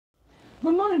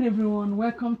Good morning, everyone.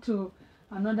 Welcome to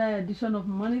another edition of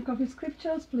Morning Coffee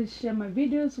Scriptures. Please share my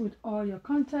videos with all your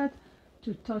contact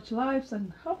to touch lives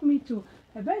and help me to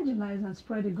evangelize and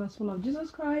spread the gospel of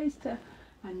Jesus Christ.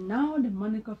 And now the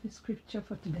Morning Coffee Scripture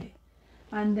for today.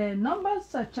 And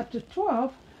Numbers chapter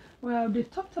 12, well, they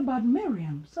talked about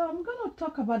Miriam. So I'm going to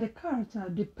talk about the character,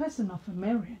 the person of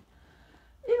Miriam.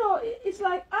 You know, it's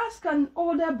like ask an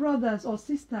older brothers or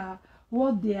sister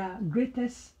what their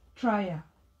greatest trial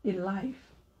in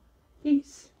life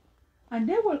is, and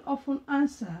they will often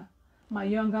answer my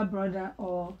younger brother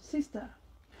or sister.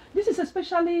 This is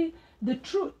especially the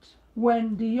truth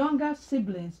when the younger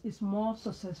siblings is more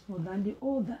successful than the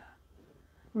older.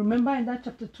 Remember in that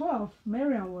chapter 12,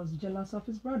 Miriam was jealous of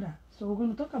his brother. So we're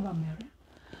going to talk about Miriam.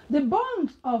 The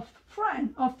bond of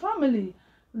friend or family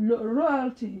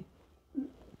loyalty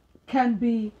can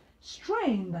be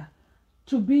strained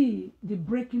to be the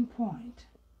breaking point.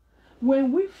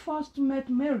 When we first met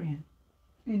Miriam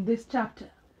in this chapter,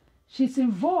 she's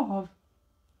involved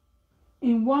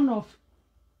in one of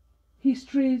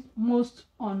history's most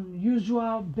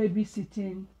unusual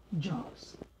babysitting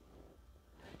jobs.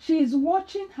 She is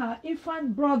watching her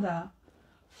infant brother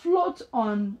float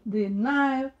on the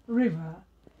Nile River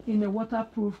in a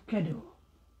waterproof canoe.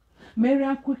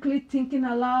 Miriam quickly thinking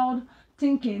allowed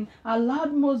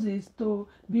Moses to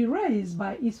be raised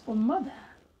by his own mother.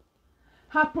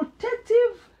 Her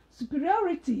protective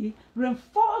superiority,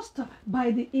 reinforced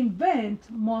by the event,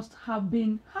 must have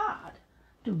been hard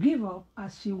to give up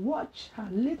as she watched her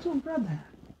little brother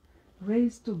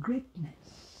raised to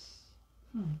greatness.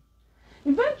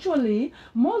 Eventually,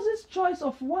 Moses' choice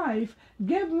of wife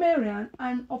gave Miriam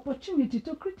an opportunity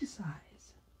to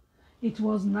criticize. It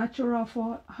was natural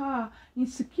for her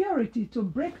insecurity to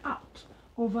break out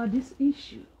over this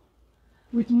issue.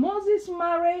 With Moses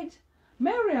married,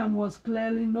 Miriam was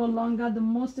clearly no longer the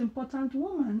most important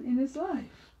woman in his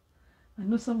life. I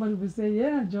know somebody will say,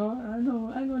 yeah, Joe, I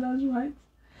know that's right.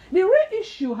 The real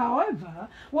issue, however,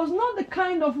 was not the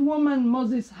kind of woman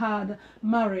Moses had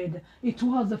married. It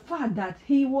was the fact that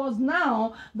he was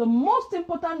now the most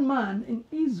important man in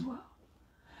Israel.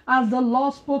 As the law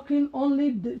spoken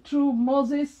only through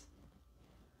Moses,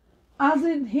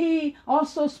 hasn't he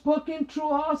also spoken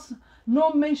through us?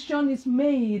 No mention is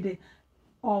made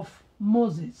of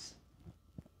Moses'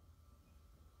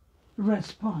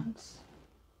 response.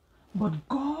 But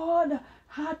God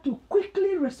had to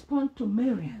quickly respond to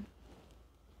Miriam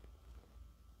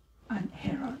and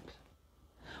Aaron.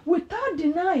 Without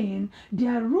denying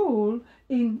their role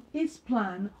in his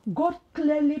plan, God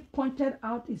clearly pointed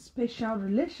out his special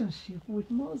relationship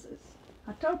with Moses.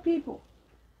 I tell people,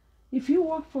 if you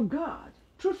work for God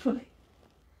truthfully,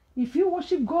 if you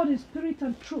worship God in spirit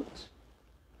and truth,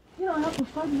 you don't have to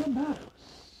fight your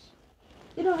battles.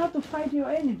 You don't have to fight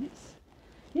your enemies.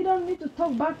 You don't need to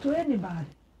talk back to anybody.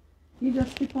 You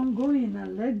just keep on going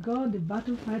and let God, the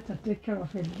battle fighter, take care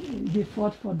of it. They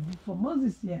fought for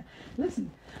Moses here.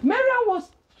 Listen, Miriam was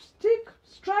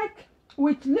struck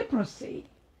with leprosy,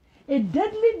 a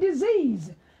deadly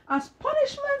disease, as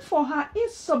punishment for her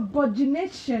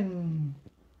insubordination.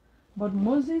 But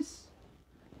Moses,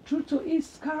 true to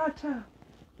his character,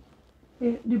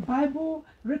 the Bible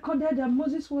recorded that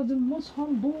Moses was the most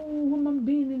humble human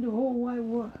being in the whole wide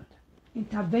world.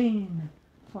 Intervened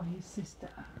for his sister,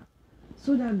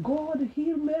 so that God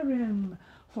healed Miriam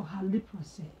for her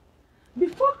leprosy.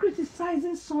 Before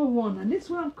criticizing someone, and this is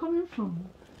where I'm coming from,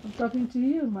 I'm talking to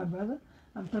you, my brother,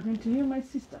 I'm talking to you, my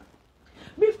sister.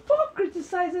 Before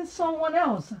criticizing someone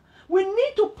else, we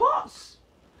need to pause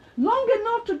long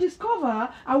enough to discover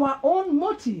our own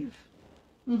motive.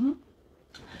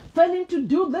 Failing to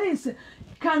do this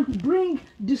can bring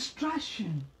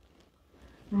distraction.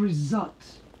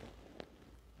 Result.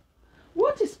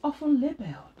 What is often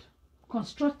labeled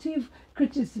constructive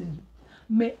criticism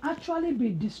may actually be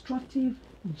destructive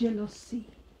jealousy.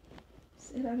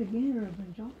 Say that again,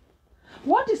 Reverend John.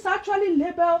 What is actually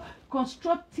labeled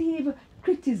constructive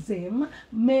criticism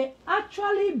may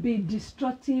actually be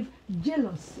destructive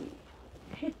jealousy,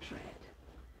 hatred.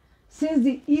 Since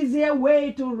the easier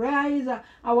way to raise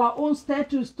our own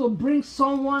status to bring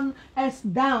someone else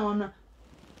down,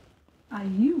 are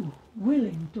you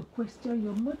willing to question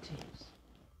your motives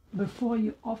before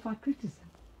you offer criticism?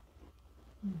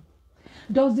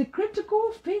 Does the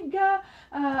critical finger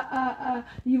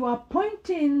you are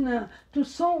pointing to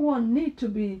someone need to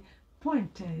be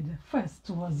pointed first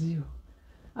towards you?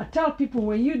 I tell people,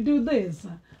 when you do this,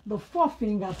 the four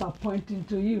fingers are pointing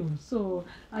to you. So,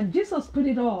 and Jesus put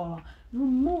it all.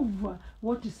 Remove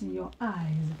what is in your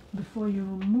eyes before you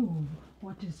remove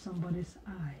what is somebody's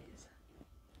eyes.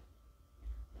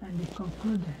 And he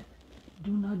concluded,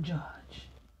 Do not judge,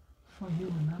 for you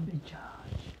will not be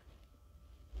judged.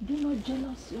 Do not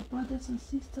jealous your brothers and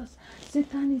sisters.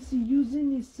 Satan is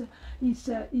using his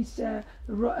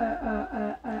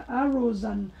arrows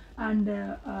and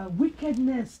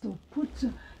wickedness to put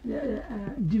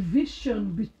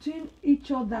division between each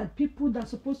other. People that are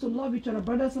supposed to love each other,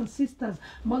 brothers and sisters,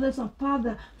 mothers and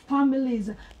fathers,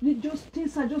 families.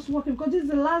 Things are just working, because this is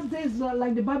the last days,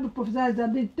 like the Bible prophesies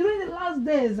that during the last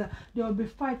days there will be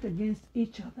fight against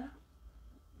each other.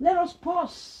 Let us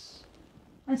pause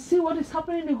and see what is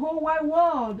happening in the whole wide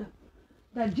world,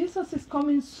 that Jesus is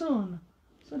coming soon,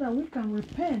 so that we can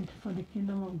repent, for the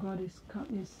kingdom of God is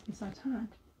at hand.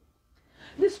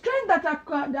 The strength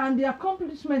and the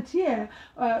accomplishment here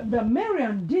that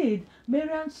Miriam did,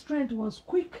 Miriam's strength was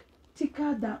quick,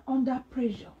 thicker than under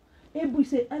pressure. Able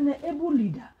is an able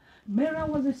leader.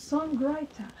 Miriam was a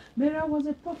songwriter. Miriam was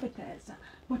a prophetess.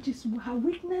 But her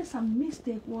weakness and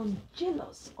mistake was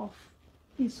jealous of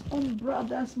his own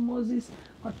brother's Moses'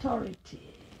 authority.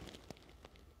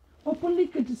 Openly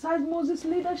criticized Moses'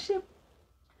 leadership.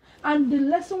 And the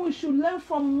lesson we should learn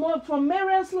from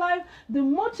Miriam's life, the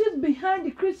motives behind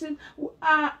the criticism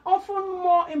are often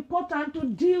more important to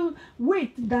deal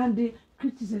with than the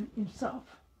criticism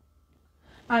himself.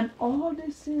 And all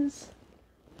these things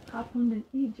happened in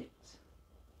Egypt,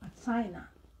 at Sinai,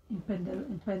 in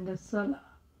Peninsula.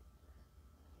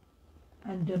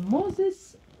 And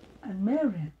Moses and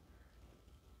Miriam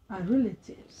are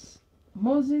relatives.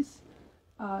 Moses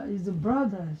is the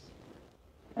brothers,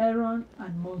 Aaron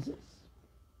and Moses.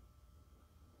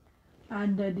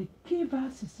 And the key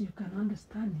verses you can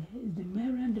understand here is the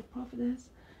Miriam, the prophetess,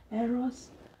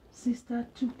 Aaron's sister,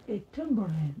 took a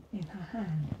tambourine in her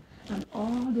hand, and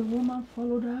all the women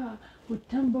followed her with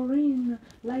tambourine,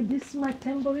 like this is my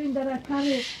tambourine that I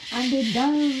carry, and they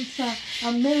dance,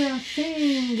 and Miriam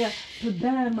sing to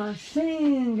them and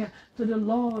sing to the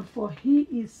Lord, for he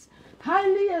is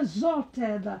highly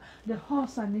exalted, the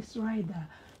horse and his rider.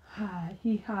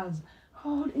 He has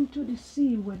hauled into the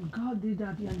sea when God did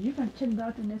that. And you can check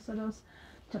that in Exodus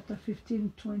chapter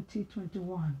 15, 20,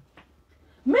 21.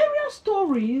 Miriam's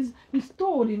stories is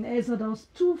told in Exodus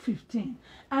 2:15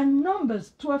 and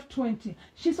Numbers 12:20.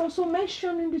 She's also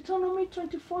mentioned in Deuteronomy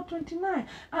 24:29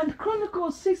 and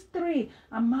Chronicles 6:3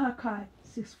 and Malachi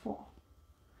 6:4.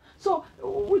 So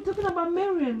we're talking about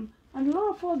Miriam, and a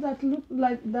lot of us that look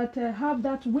like that have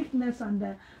that weakness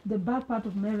and the bad part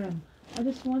of Miriam. I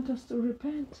just want us to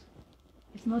repent.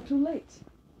 It's not too late.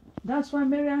 That's why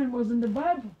Miriam was in the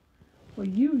Bible, for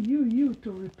you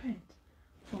to repent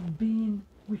from being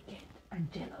wicked and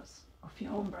jealous of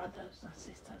your own brothers and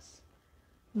sisters.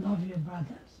 Love your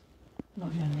brothers.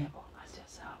 Love your neighbor as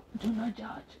yourself. Do not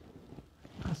judge.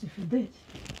 Because if you did,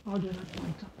 all the other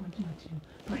points are pointing at you.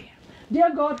 Prayer.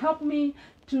 Dear God, help me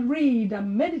to read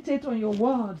and meditate on your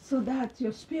word so that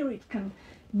your spirit can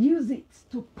use it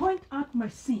to point out my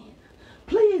sin.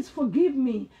 Please forgive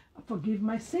me, forgive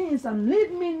my sins, and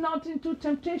lead me not into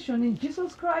temptation. In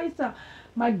Jesus Christ,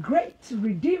 my great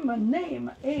Redeemer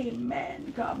name,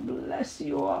 amen. God bless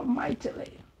you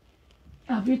almightily.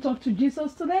 Have you talked to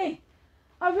Jesus today?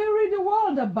 Have you read the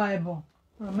Word, the Bible?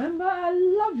 Remember, I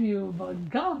love you, but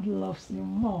God loves you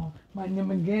more. My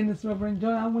name again is Reverend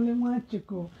Anwuli,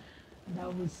 Nwachukwu, and I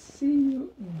will see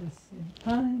you in the same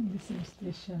time, the same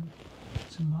station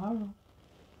tomorrow.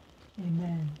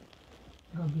 Amen.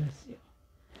 God bless you.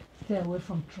 Stay away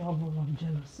from trouble of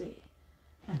jealousy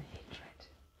and hatred.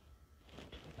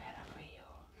 It will be better for you.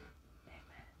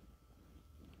 Amen.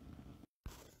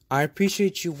 I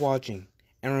appreciate you watching.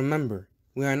 And remember,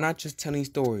 we are not just telling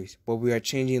stories, but we are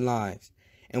changing lives.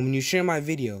 And when you share my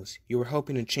videos, you are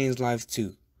helping to change lives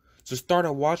too. So start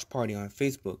a watch party on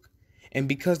Facebook. And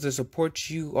because the support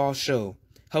you all show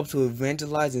helps to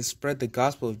evangelize and spread the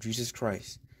gospel of Jesus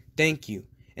Christ. Thank you,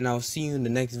 and I will see you in the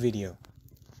next video.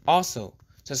 Also,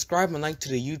 subscribe and like to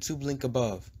the YouTube link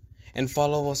above, and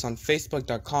follow us on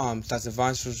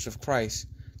Facebook.com/DivineSourceOfChrist,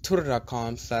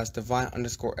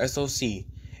 Twitter.com/Divine_SOC,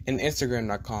 and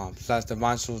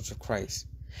Instagram.com/DivineSourceOfChrist.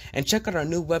 And check out our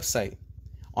new website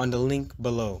on the link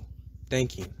below.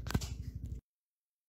 Thank you.